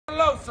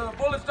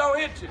bullets don't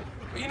hit you.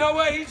 But you know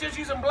what? He's just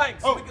using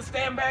blanks, so we can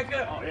stand back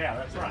up. Oh, yeah,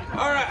 that's right.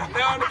 All right,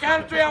 now on the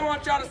count of three, I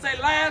want y'all to say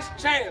last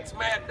chance,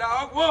 Mad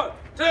Dog. 1,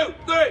 2,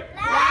 3.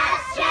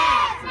 Last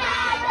chance,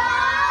 Mad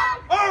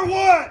Dog! Or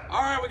what?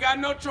 All right, we got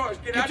no choice.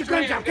 Get out your your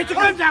guns hands. out. Get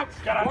your guns out.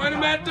 Point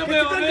them at the Get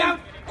your guns building. out.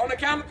 On the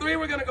count of three,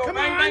 we're gonna go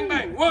bang, bang,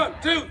 bang. 1,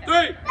 2, 3.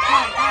 Whoa,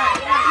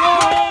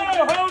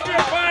 hold your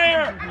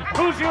fire!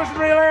 Who's using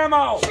real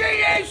ammo? She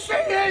is.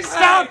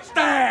 Stop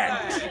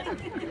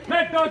that!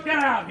 Mad Dog, get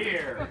out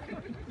here.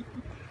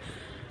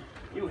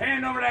 You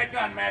hand over that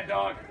gun, Mad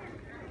Dog.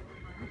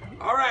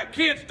 All right,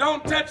 kids,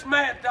 don't touch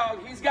Mad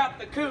Dog. He's got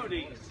the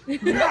cooties.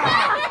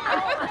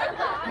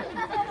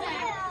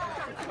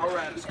 All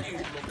right, excuse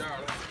me,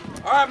 darling.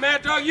 All right,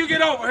 Mad Dog, you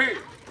get over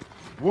here.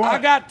 What? I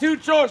got two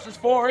choices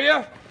for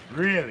you.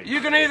 Really?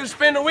 You can either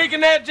spend a week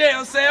in that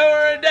jail cell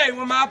or a day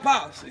with my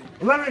posse.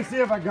 Let me see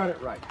if I got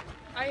it right.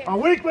 A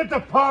week with the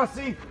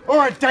posse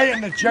or a day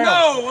in the jail?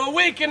 No, a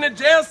week in the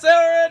jail cell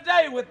or a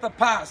day with the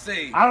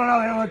posse. I don't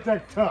know, they look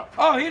that tough.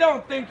 Oh, he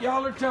don't think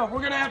y'all are tough.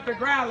 We're gonna have to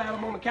growl at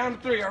him on the count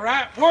of three, all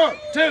right? 1,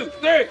 2,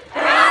 3.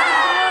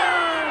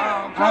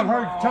 Oh, I've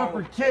heard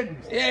tougher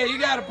kittens. Yeah, you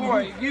got a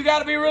point. You got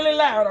to be really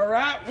loud, all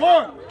right?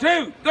 1,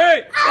 2,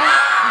 3.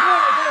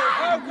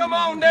 Oh, come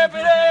on,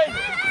 deputy.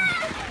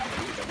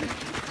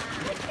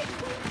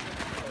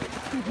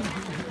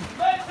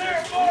 Let's hear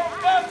it for them,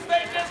 folks.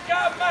 They just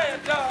got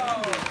Mad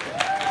Dog.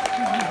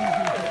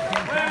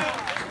 Well,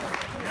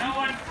 you know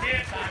what,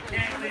 kids? I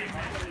can't leave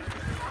this.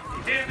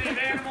 You can't leave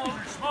animals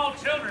or small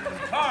children in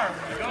the car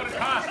when you go to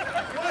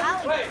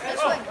Costco. Wait,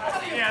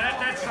 Yeah,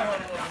 that's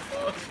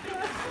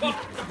Look,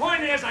 the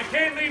point is, I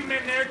can't leave him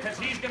in there because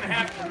he's going to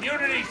have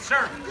community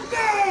service.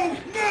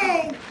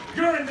 No!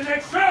 You're in the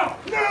next cell.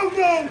 No!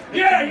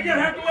 Yeah, you're going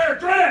to have to wear a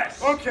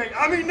dress. Okay,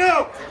 I mean,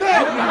 no!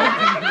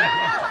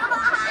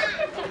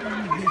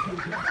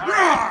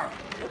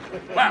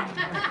 Well,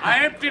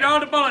 I emptied all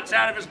the bullets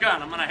out of his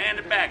gun. I'm going to hand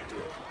it back to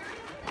him.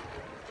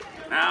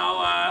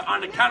 Now,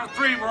 on the count of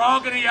three, we're all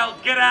going to yell,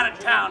 "Get out of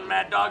town,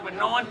 Mad Dog," but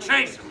no one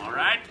chase him, all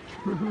right?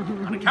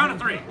 On the count of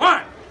three.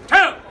 1, 2,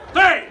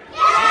 3.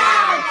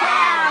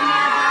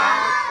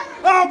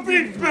 I'll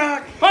be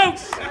back!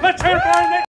 Folks, let's hear it for our next